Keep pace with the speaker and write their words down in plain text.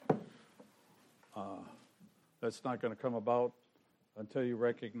That's not going to come about until you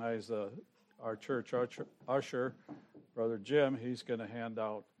recognize our church usher, Brother Jim. He's going to hand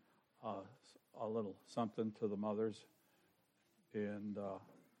out a little something to the mothers. And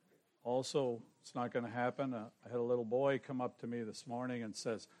also, it's not going to happen. I had a little boy come up to me this morning and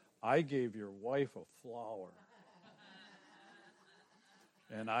says, "I gave your wife a flower."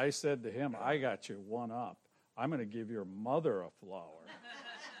 And I said to him, "I got you one up. I'm going to give your mother a flower."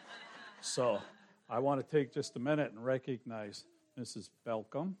 So I want to take just a minute and recognize Mrs.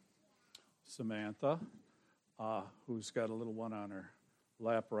 Belcom, Samantha, who's got a little one on her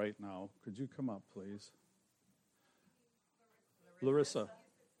lap right now. Could you come up, please? Larissa.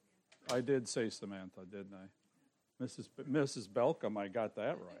 I did say Samantha, didn't I? Mrs. Belcom, I got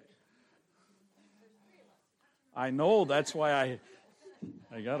that right. I know, that's why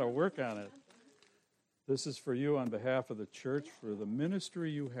I got to work on it. This is for you on behalf of the church, for the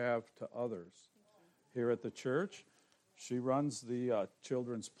ministry you have to others here at the church. She runs the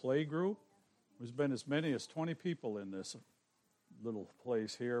children's play group. There's been as many as 20 people in this little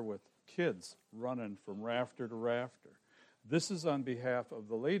place here with kids running from rafter to rafter. This is on behalf of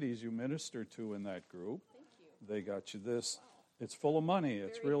the ladies you minister to in that group. Thank you. They got you this. It's full of money.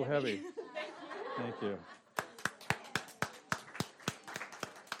 It's very real heavy. Thank you.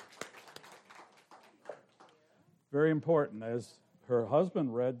 Very important. As her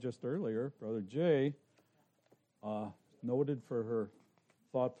husband read just earlier, Brother Jay, noted for her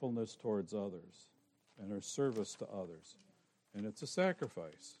thoughtfulness towards others and her service to others. And it's a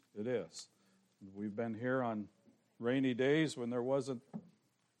sacrifice. It is. We've been here on rainy days when there wasn't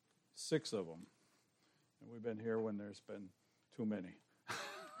 6 of them. And we've been here when there's been too many.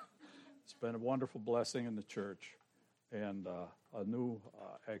 It's been a wonderful blessing in the church and a new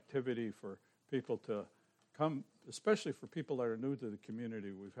activity for people to come, especially for people that are new to the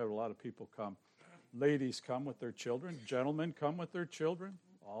community. We've had a lot of people come. Ladies come with their children. Gentlemen come with their children.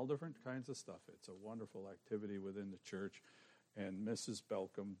 All different kinds of stuff. It's a wonderful activity within the church. And Mrs.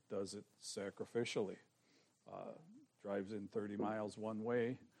 Belcom does it sacrificially. Drives in 30 miles one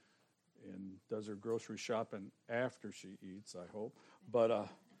way and does her grocery shopping after she eats, I hope, but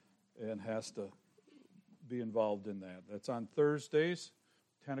and has to be involved in that. That's on Thursdays,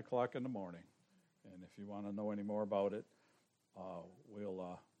 10 o'clock in the morning. And if you want to know any more about it,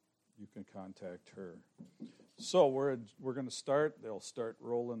 you can contact her. So we're going to start. They'll start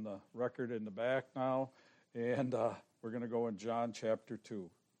rolling the record in the back now, and we're going to go in John chapter 2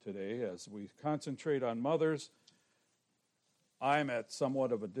 today as we concentrate on mothers. I'm at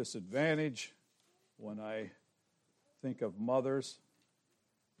somewhat of a disadvantage when I think of mothers.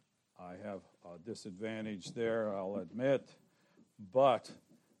 I have a disadvantage there, I'll admit, but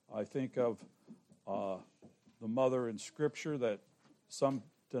I think of the mother in Scripture that some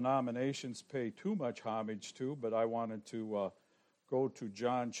denominations pay too much homage to, but I wanted to go to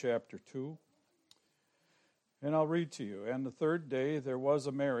John chapter 2. And I'll read to you. And the third day there was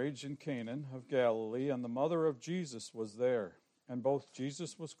a marriage in Cana of Galilee, and the mother of Jesus was there. And both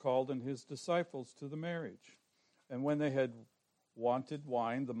Jesus was called and his disciples to the marriage. And when they had wanted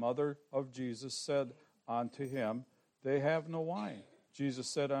wine, the mother of Jesus said unto him, They have no wine. Jesus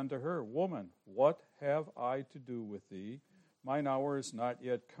said unto her, Woman, what have I to do with thee? Mine hour is not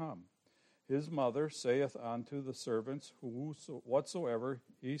yet come. His mother saith unto the servants, Whatsoever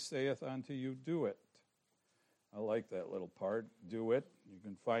he saith unto you, do it. I like that little part, do it. You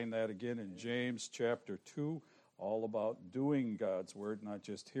can find that again in James chapter 2, all about doing God's word, not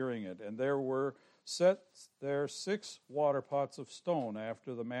just hearing it. And there were set there 6 water pots of stone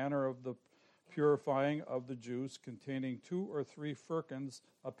after the manner of the purifying of the Jews, containing 2 or 3 firkins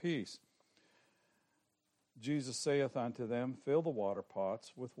apiece. Jesus saith unto them, Fill the water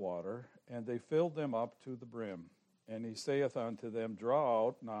pots with water, and they filled them up to the brim. And he saith unto them, Draw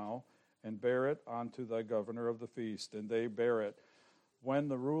out now, and bear it unto thy governor of the feast. And they bear it. When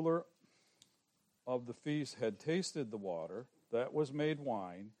the ruler of the feast had tasted the water that was made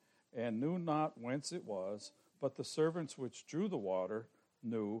wine, and knew not whence it was, but the servants which drew the water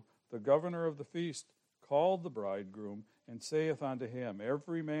knew, the governor of the feast called the bridegroom, and saith unto him,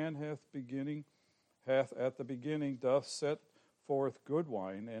 Every man hath at the beginning doth set forth good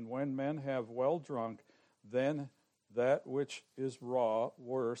wine, and when men have well drunk, then that which is raw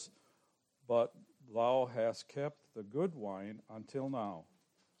worse, but thou hast kept the good wine until now.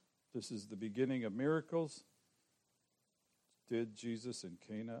 This is the beginning of miracles, did Jesus in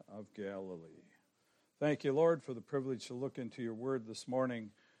Cana of Galilee. Thank you, Lord, for the privilege to look into your word this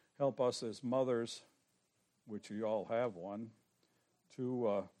morning. Help us as mothers, which you all have one,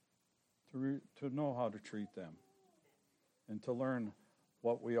 to know how to treat them and to learn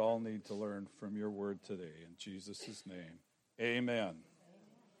what we all need to learn from your word today. In Jesus' name, amen.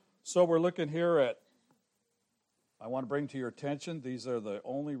 So we're looking here at, I want to bring to your attention, these are the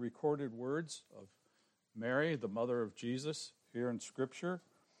only recorded words of Mary, the mother of Jesus, here in Scripture,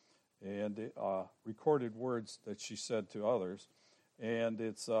 and recorded words that she said to others. And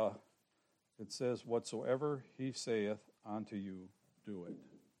it says, "Whatsoever he saith unto you, do it."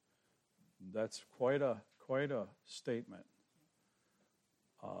 That's quite a statement.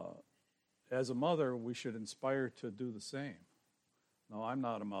 As a mother, we should inspire to do the same. Now, I'm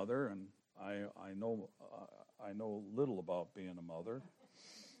not a mother, and I know little about being a mother,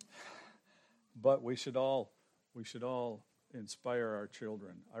 but we should all inspire our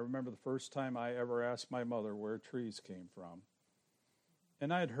children. I remember the first time I ever asked my mother where trees came from,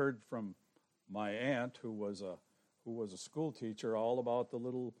 and I had heard from my aunt, who was a school teacher, all about the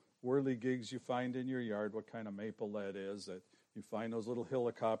little whirligigs you find in your yard, what kind of maple that is, that you find those little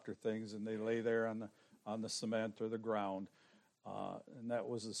helicopter things, and they lay there on the cement or the ground, and that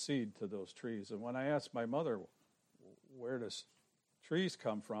was the seed to those trees. And when I asked my mother, where does trees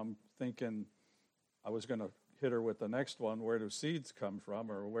come from, thinking I was going to hit her with the next one, where do seeds come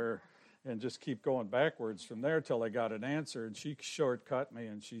from, or where, and just keep going backwards from there till I got an answer, and she shortcut me,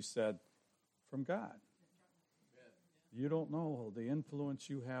 and she said, from God. You don't know the influence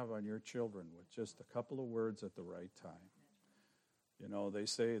you have on your children with just a couple of words at the right time. You know, they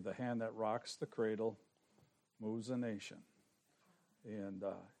say the hand that rocks the cradle moves a nation. And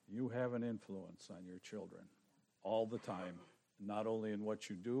you have an influence on your children all the time, not only in what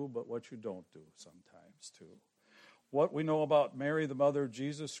you do, but what you don't do sometimes too. What we know about Mary, the mother of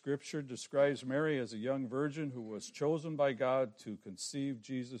Jesus, Scripture describes Mary as a young virgin who was chosen by God to conceive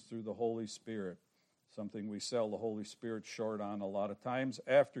Jesus through the Holy Spirit, something we sell the Holy Spirit short on a lot of times,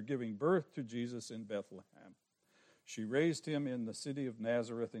 after giving birth to Jesus in Bethlehem. She raised him in the city of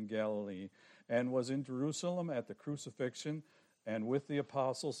Nazareth in Galilee and was in Jerusalem at the crucifixion and with the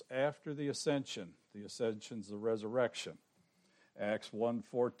apostles after the ascension. The ascension's the resurrection. Acts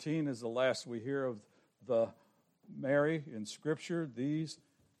 1:14 is the last we hear of the Mary in Scripture.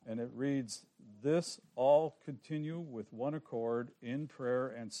 And it reads, "This all continue with one accord in prayer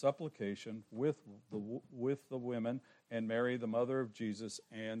and supplication with the women and Mary, the mother of Jesus,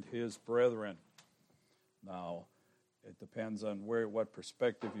 and his brethren." Now, it depends on what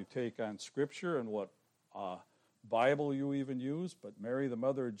perspective you take on Scripture and what Bible you even use, but Mary, the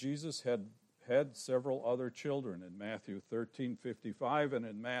mother of Jesus, had several other children. In Matthew 13:55 and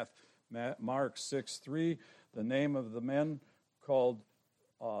in Mark 6:3, the name of the men called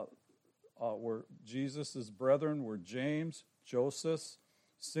were Jesus' brethren were James, Joseph,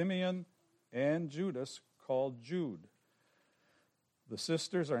 Simeon, and Judas, called Jude. The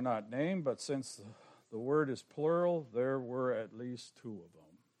sisters are not named, but since the word is plural, there were at least two of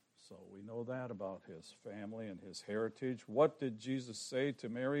them. So we know that about his family and his heritage. What did Jesus say to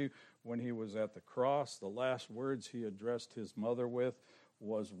Mary when he was at the cross? The last words he addressed his mother with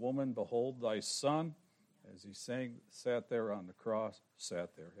was, "Woman, behold thy son." As he sat there on the cross,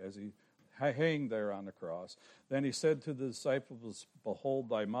 as he hanged there on the cross. Then he said to the disciples, "Behold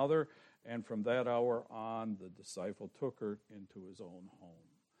thy mother." And from that hour on, the disciple took her into his own home.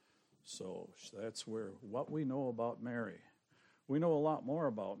 So that's what we know about Mary. We know a lot more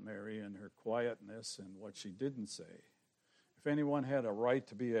about Mary and her quietness and what she didn't say. If anyone had a right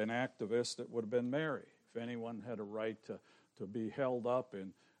to be an activist, it would have been Mary. If anyone had a right to be held up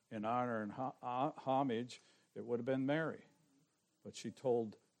in honor and homage, it would have been Mary. But she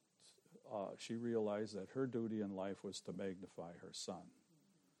realized that her duty in life was to magnify her son.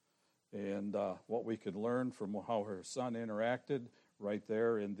 And what we could learn from how her son interacted right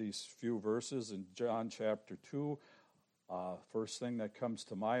there in these few verses in John chapter 2, first thing that comes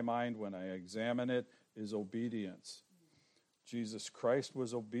to my mind when I examine it is obedience. Jesus Christ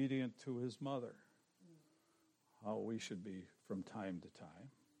was obedient to his mother. How we should be from time to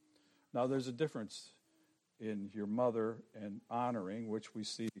time. Now, there's a difference in your mother and honoring, which we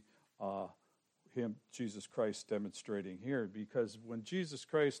see Jesus Christ, demonstrating here. Because when Jesus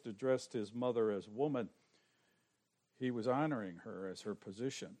Christ addressed his mother as woman, he was honoring her as her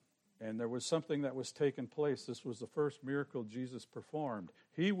position. And there was something that was taking place. This was the first miracle Jesus performed.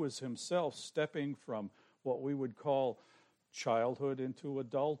 He was himself stepping from what we would call childhood into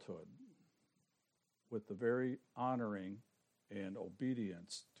adulthood with the very honoring and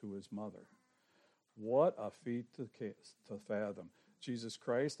obedience to his mother. What a feat to fathom. Jesus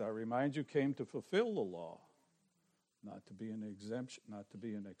Christ, I remind you, came to fulfill the law, not to be an exemption, not to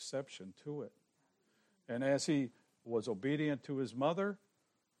be an exception to it. And as he was obedient to his mother,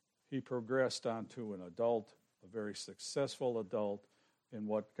 he progressed on to an adult, a very successful adult, in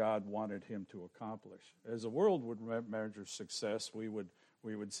what God wanted him to accomplish. As the world would measure success, we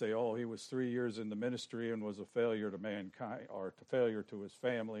would say, oh, he was 3 years in the ministry and was a failure to mankind, or a failure to his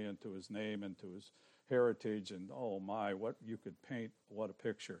family and to his name and to his heritage, and oh my, what you could paint, what a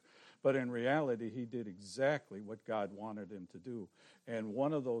picture. But in reality, he did exactly what God wanted him to do. And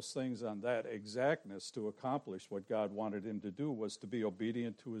one of those things on that exactness to accomplish what God wanted him to do was to be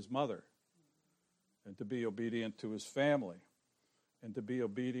obedient to his mother, and to be obedient to his family, and to be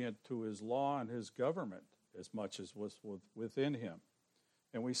obedient to his law and his government as much as was within him.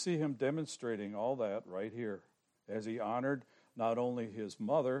 And we see him demonstrating all that right here as he honored not only his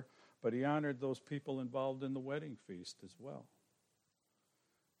mother, but he honored those people involved in the wedding feast as well.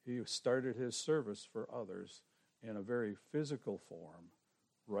 He started his service for others in a very physical form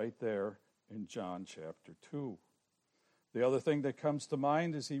right there in John chapter 2. The other thing that comes to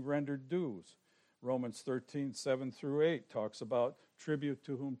mind is he rendered dues. Romans 13, 7 through 8 talks about tribute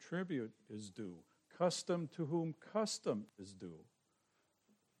to whom tribute is due, custom to whom custom is due.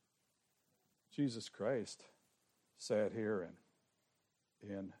 Jesus Christ sat here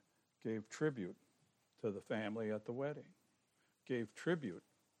and gave tribute to the family at the wedding, gave tribute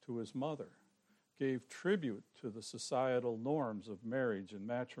to his mother, gave tribute to the societal norms of marriage and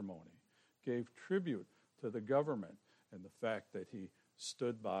matrimony, gave tribute to the government and the fact that he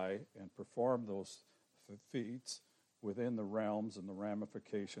stood by and performed those feats within the realms and the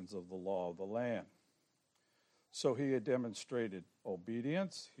ramifications of the law of the land. So he had demonstrated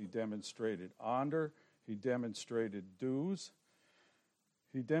obedience, he demonstrated honor, he demonstrated dues,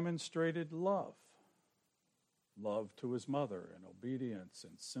 he demonstrated love. Love to his mother and obedience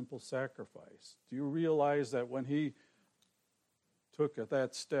and simple sacrifice. Do you realize that when he took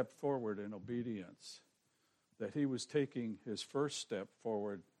that step forward in obedience, that he was taking his first step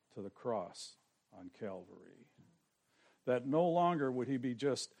forward to the cross on Calvary? That no longer would he be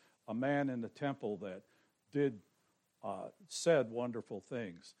just a man in the temple that said wonderful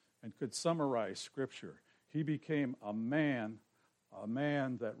things and could summarize Scripture. He became a man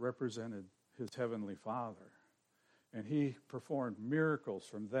that represented his heavenly Father. And he performed miracles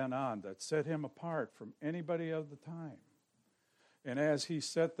from then on that set him apart from anybody of the time. And as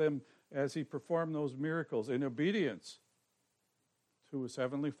he performed those miracles in obedience to his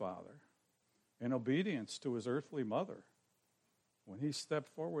heavenly Father, in obedience to his earthly mother, when he stepped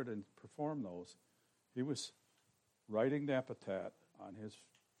forward and performed those, he was writing the epitaph on his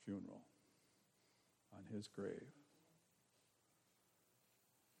funeral, on his grave.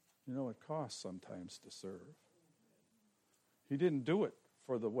 You know, it costs sometimes to serve. He didn't do it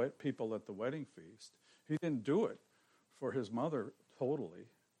for the people at the wedding feast. He didn't do it for his mother totally.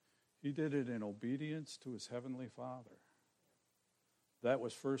 He did it in obedience to his heavenly Father. That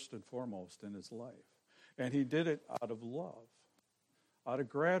was first and foremost in his life. And he did it out of love, out of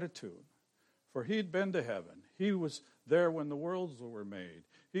gratitude. For he'd been to heaven. He was there when the worlds were made.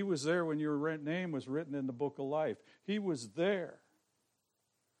 He was there when your name was written in the book of life. He was there.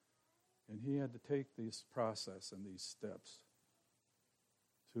 And he had to take this process and these steps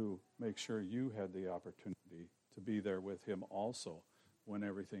to make sure you had the opportunity to be there with him also when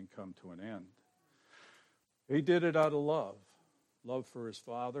everything come to an end. He did it out of love. Love for his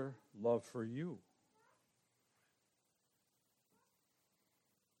Father, love for you.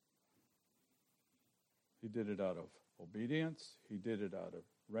 He did it out of obedience. He did it out of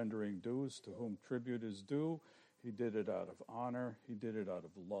rendering dues to whom tribute is due. He did it out of honor. He did it out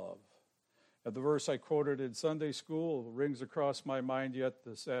of love. The verse I quoted in Sunday school rings across my mind yet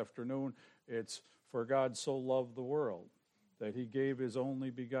this afternoon. It's, for God so loved the world that he gave his only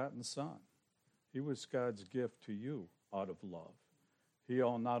begotten Son. He was God's gift to you out of love. He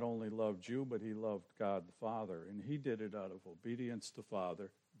not only loved you, but he loved God the Father, and he did it out of obedience to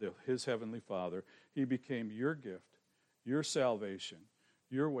Father, his heavenly Father. He became your gift, your salvation,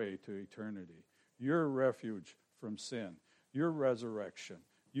 your way to eternity, your refuge from sin, your resurrection,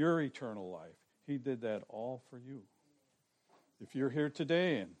 your eternal life. He did that all for you. If you're here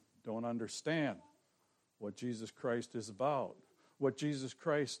today and don't understand what Jesus Christ is about, what Jesus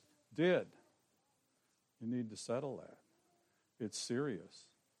Christ did, you need to settle that. It's serious.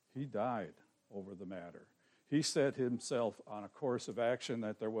 He died over the matter. He set himself on a course of action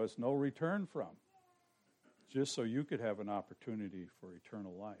that there was no return from, just so you could have an opportunity for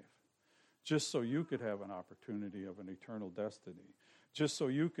eternal life, just so you could have an opportunity of an eternal destiny, just so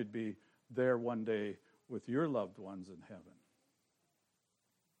you could be there one day with your loved ones in heaven.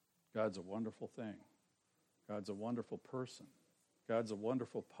 God's a wonderful thing. God's a wonderful person. God's a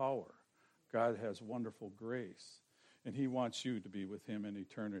wonderful power. God has wonderful grace. And he wants you to be with him in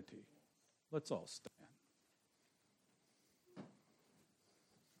eternity. Let's all stand.